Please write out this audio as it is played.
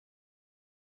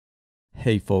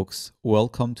Hey folks,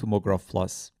 welcome to MoGraph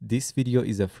Plus. This video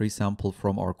is a free sample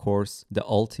from our course, The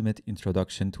Ultimate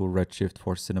Introduction to Redshift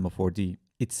for Cinema 4D.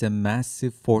 It's a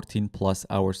massive 14 plus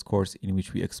hours course in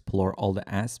which we explore all the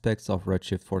aspects of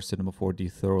Redshift for Cinema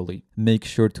 4D thoroughly. Make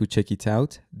sure to check it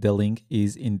out. The link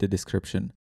is in the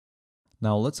description.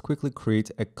 Now let's quickly create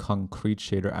a concrete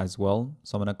shader as well.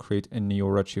 So I'm going to create a new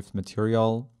Redshift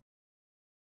material,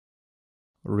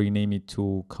 rename it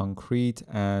to concrete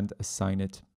and assign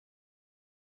it.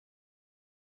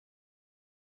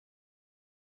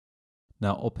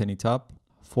 Now open it up.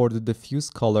 For the diffuse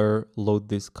color, load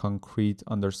this concrete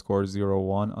 _01_d.png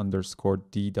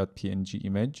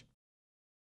image.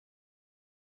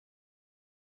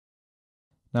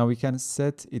 Now we can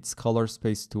set its color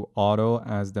space to auto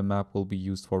as the map will be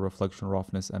used for reflection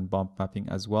roughness and bump mapping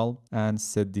as well, and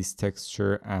set this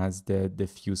texture as the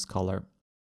diffuse color.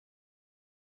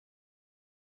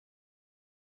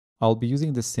 I'll be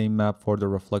using the same map for the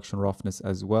reflection roughness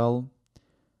as well.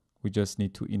 We just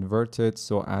need to invert it,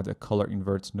 so add a color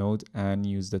invert node and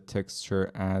use the texture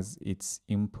as its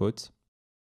input.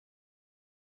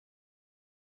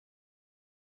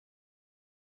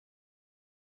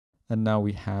 And now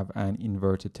we have an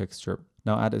inverted texture.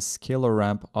 Now add a scalar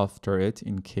ramp after it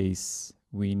in case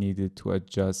we needed to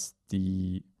adjust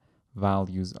the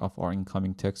values of our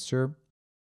incoming texture.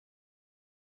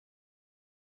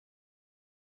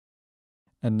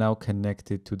 And now connect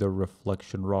it to the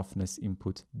reflection roughness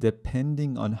input.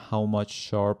 Depending on how much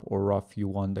sharp or rough you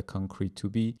want the concrete to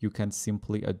be, you can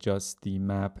simply adjust the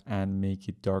map and make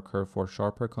it darker for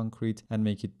sharper concrete and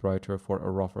make it brighter for a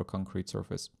rougher concrete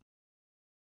surface.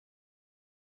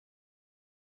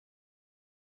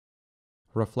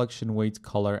 Reflection weight,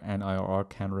 color, and IRR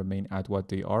can remain at what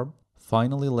they are.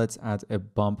 Finally, let's add a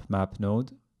bump map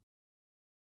node.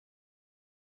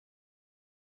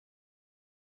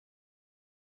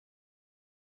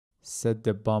 Set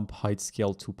the bump height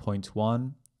scale to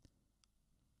 0.1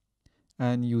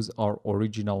 and use our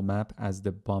original map as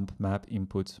the bump map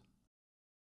input.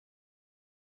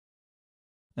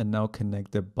 And now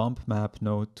connect the bump map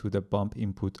node to the bump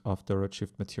input of the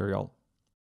Redshift material.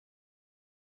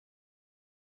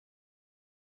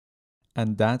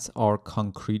 And that's our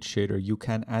concrete shader. You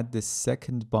can add the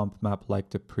second bump map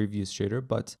like the previous shader,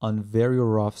 but on very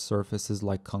rough surfaces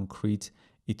like concrete,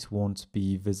 it won't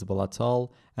be visible at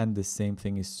all. And the same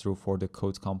thing is true for the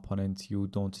code component. You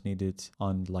don't need it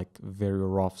on like very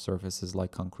rough surfaces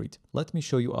like concrete. Let me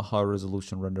show you a high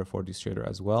resolution render for this shader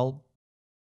as well.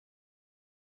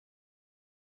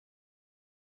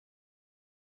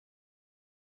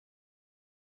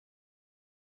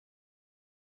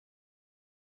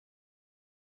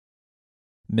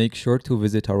 Make sure to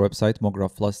visit our website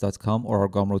mographplus.com or our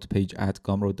Gumroad page at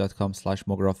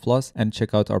gumroad.com/mographplus and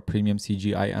check out our premium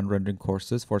CGI and rendering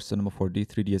courses for Cinema 4D,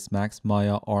 3ds Max,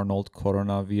 Maya, Arnold,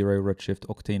 Corona, V-Ray, Redshift,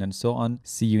 Octane, and so on.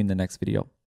 See you in the next video.